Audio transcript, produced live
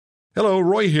Hello,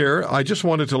 Roy here. I just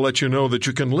wanted to let you know that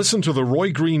you can listen to The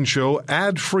Roy Green Show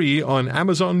ad-free on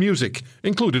Amazon Music,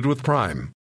 included with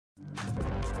Prime.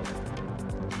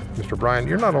 Mr. Bryan,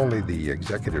 you're not only the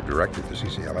executive director of the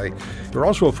CCLA, you're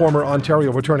also a former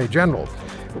Ontario Attorney General.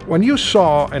 When you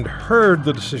saw and heard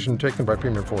the decision taken by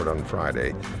Premier Ford on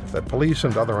Friday that police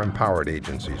and other empowered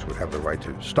agencies would have the right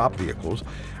to stop vehicles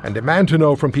and demand to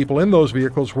know from people in those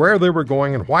vehicles where they were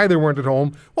going and why they weren't at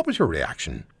home, what was your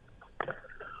reaction?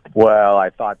 Well,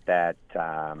 I thought that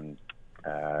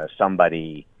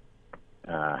somebody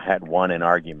had won an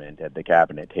argument at the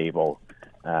cabinet table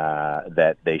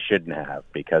that they shouldn't have,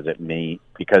 because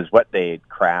what they had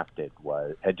crafted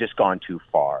had just gone too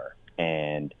far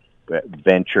and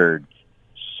ventured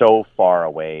so far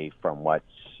away from what's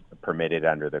permitted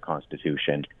under the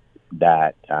Constitution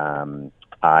that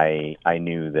I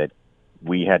knew that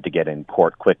we had to get in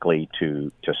court quickly to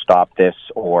stop this,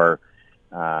 or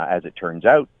as it turns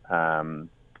out,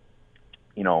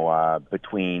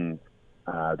 between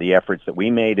the efforts that we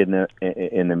made in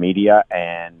the media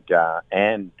and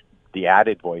the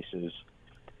added voices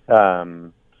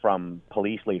from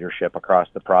police leadership across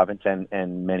the province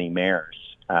and many mayors,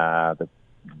 the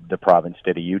province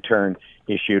did a U-turn,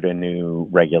 issued a new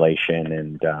regulation,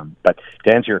 and but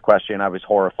to answer your question, I was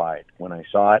horrified when I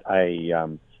saw it.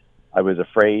 I was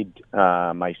afraid,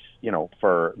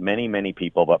 for many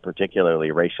people, but particularly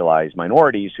racialized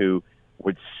minorities who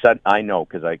would I know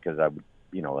because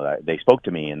they spoke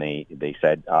to me and they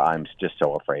said, I'm just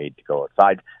so afraid to go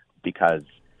outside, because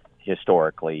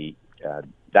historically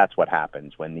that's what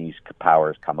happens when these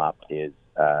powers come up. Is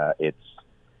it's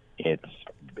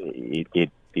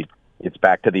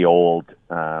back to the old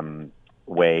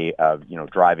way of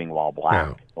driving while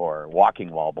black or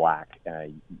walking while black.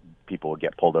 People would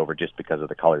get pulled over just because of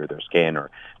the color of their skin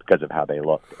or because of how they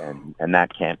looked, and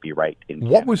that can't be right.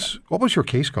 What was your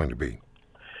case going to be?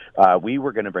 We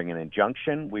were going to bring an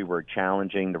injunction. We were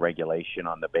challenging the regulation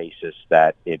on the basis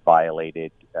that it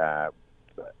violated a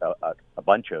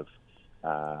bunch of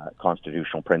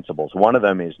constitutional principles. One of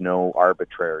them is no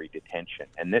arbitrary detention,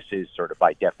 and this is sort of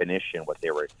by definition what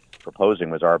they were proposing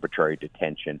was arbitrary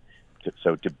detention.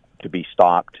 To be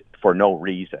stopped for no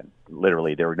reason.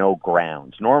 Literally, there were no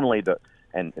grounds. Normally, the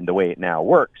way it now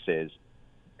works is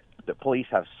the police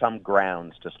have some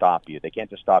grounds to stop you. They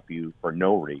can't just stop you for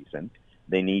no reason.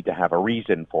 They need to have a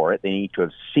reason for it. They need to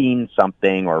have seen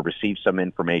something or received some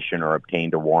information or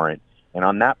obtained a warrant, and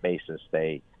on that basis,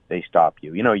 they stop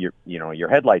you. Your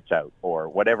headlights out or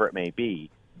whatever it may be.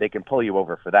 They can pull you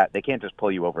over for that. They can't just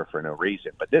pull you over for no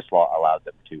reason. But this law allowed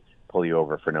them to pull you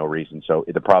over for no reason. So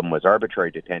the problem was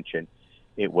arbitrary detention.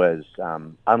 It was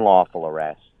unlawful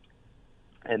arrest.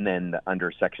 And then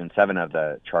under Section 7 of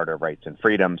the Charter of Rights and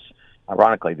Freedoms,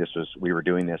 ironically, we were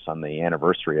doing this on the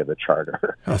anniversary of the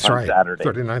Charter. That's on right. Saturday.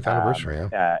 39th anniversary,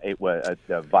 It was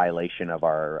a violation of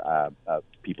our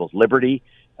people's liberty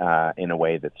in a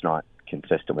way that's not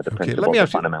consistent with the principles of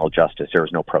fundamental justice. There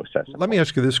was no process. Let me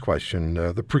ask you this question.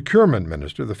 The procurement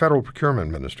minister, the federal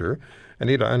procurement minister,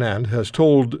 Anita Anand, has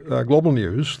told Global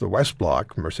News, the West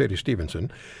Block, Mercedes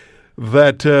Stephenson,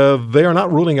 that they are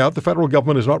not ruling out, the federal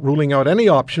government is not ruling out any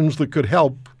options that could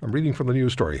help, I'm reading from the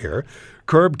news story here,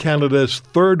 curb Canada's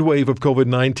third wave of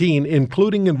COVID-19,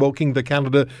 including invoking the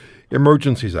Canada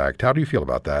Emergencies Act. How do you feel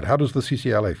about that? How does the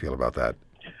CCLA feel about that?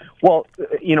 Well,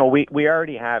 we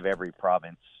already have every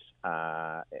province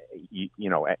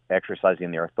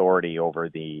exercising their authority over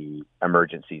the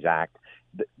Emergencies Act.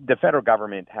 The federal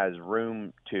government has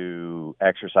room to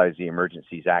exercise the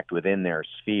Emergencies Act within their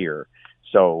sphere.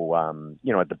 So,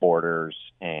 at the borders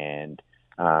and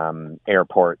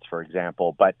airports, for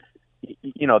example. But,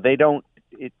 they don't.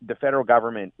 The federal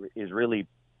government is really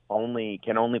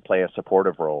can only play a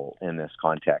supportive role in this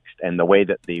context. And the way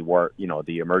that the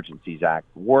Emergencies Act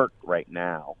work right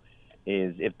now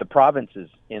is if the province is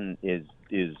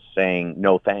saying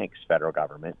no thanks, federal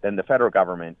government, then the federal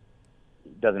government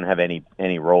doesn't have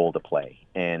any role to play.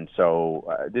 And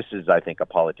so this is, I think, a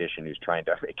politician who's trying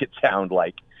to make it sound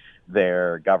like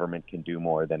their government can do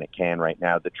more than it can right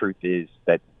now. The truth is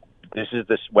that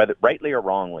whether rightly or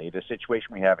wrongly, the situation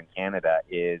we have in Canada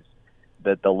is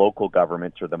that the local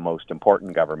governments are the most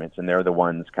important governments, and they're the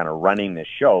ones kind of running this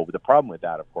show. But the problem with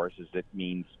that, of course, is it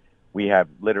means we have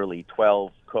literally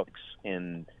 12 cooks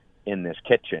in this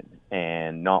kitchen,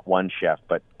 and not one chef,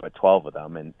 but 12 of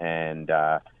them,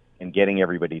 and getting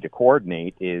everybody to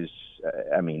coordinate is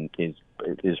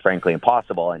frankly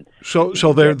impossible. And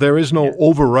so there is no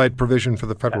override provision for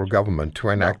the federal government to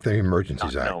enact the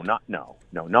Emergencies Act.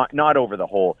 Not over the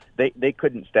whole. They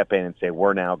couldn't step in and say,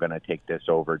 we're now going to take this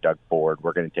over, Doug Ford.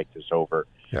 We're going to take this over,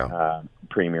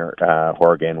 Premier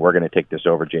Horgan. We're going to take this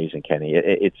over, Jason Kenney.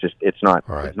 It's not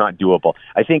doable.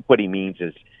 I think what he means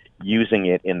is using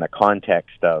it in the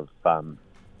context of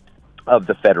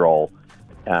the federal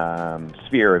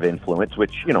sphere of influence,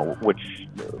 which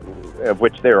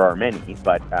there are many,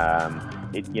 but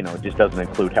it just doesn't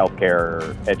include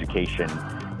healthcare, education,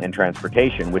 and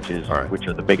transportation, which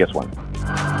are the biggest ones.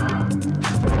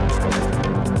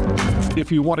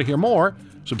 If you want to hear more,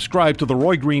 subscribe to The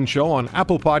Roy Green Show on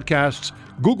Apple Podcasts,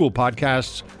 Google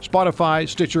Podcasts, Spotify,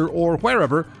 Stitcher, or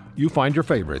wherever you find your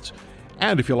favorites.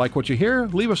 And if you like what you hear,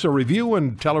 leave us a review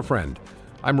and tell a friend.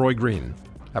 I'm Roy Green.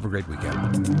 Have a great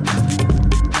weekend.